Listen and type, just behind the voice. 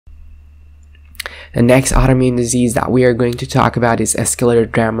The next autoimmune disease that we are going to talk about is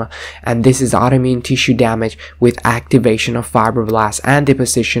scleroderma, and this is autoimmune tissue damage with activation of fibroblasts and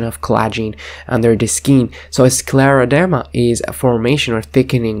deposition of collagen under the skin. So scleroderma is a formation or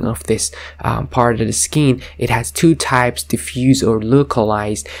thickening of this part of the skin. It has two types, diffuse or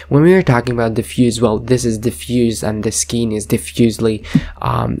localized. When we are talking about diffuse, well, this is diffuse and the skin is diffusely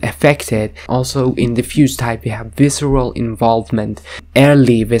affected. Also in diffuse type we have visceral involvement,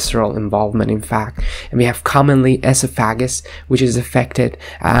 early visceral involvement in fact, and we have commonly esophagus, which is affected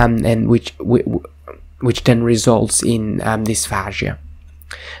and which then results in dysphagia.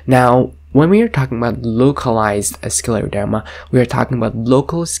 Now when we are talking about localized scleroderma, we are talking about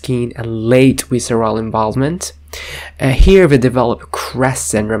local skin and late visceral involvement. Here we develop Crest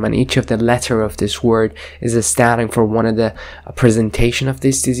syndrome, and each of the letter of this word is standing for one of the presentation of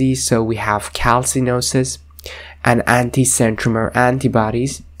this disease. So we have calcinosis and anti-centromere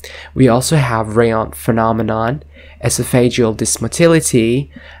antibodies. We also have Rayon phenomenon, esophageal dysmotility,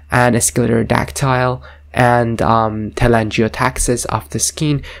 and sclerodactyl, and telangiectasis of the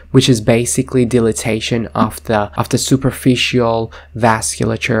skin, which is basically dilatation of the superficial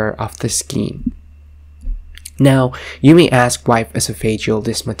vasculature of the skin. Now, you may ask why esophageal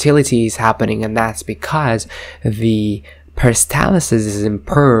dysmotility is happening, and that's because the peristalsis is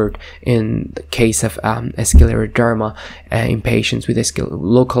impaired in the case of scleroderma in patients with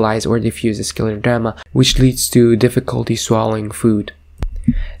localized or diffuse scleroderma, which leads to difficulty swallowing food.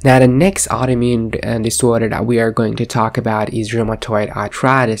 Now the next autoimmune disorder that we are going to talk about is rheumatoid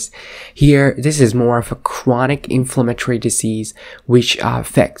arthritis. Here, this is more of a chronic inflammatory disease which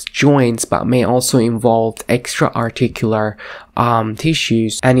affects joints but may also involve extra-articular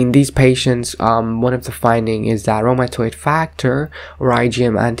tissues. And in these patients, one of the findings is that rheumatoid factor or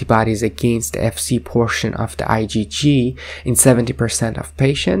IgM antibodies against the Fc portion of the IgG in 70% of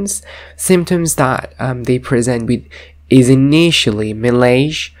patients. Symptoms that they present with is initially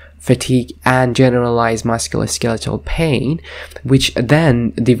malaise, fatigue, and generalized musculoskeletal pain, which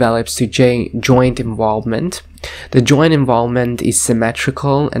then develops to joint involvement. The joint involvement is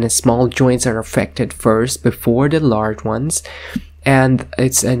symmetrical, and the small joints are affected first before the large ones, and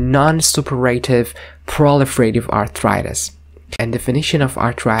it's a non-suppurative proliferative arthritis. And definition of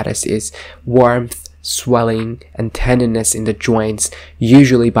arthritis is warmth, swelling, and tenderness in the joints,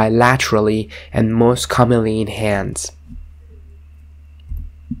 usually bilaterally and most commonly in hands.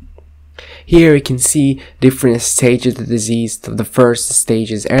 Here you can see different stages of the disease. The first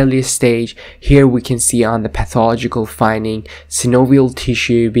stage is earliest stage. Here we can see on the pathological finding synovial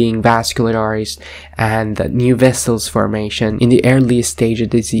tissue being vascularized and the new vessels formation in the earliest stage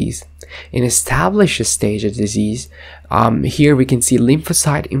of disease. In established stage of disease, here we can see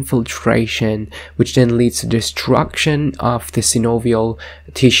lymphocyte infiltration, which then leads to destruction of the synovial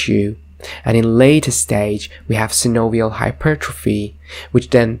tissue. And in later stage, we have synovial hypertrophy, which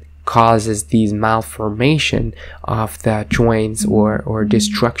then causes these malformation of the joints or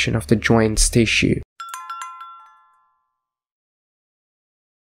destruction of the joints tissue.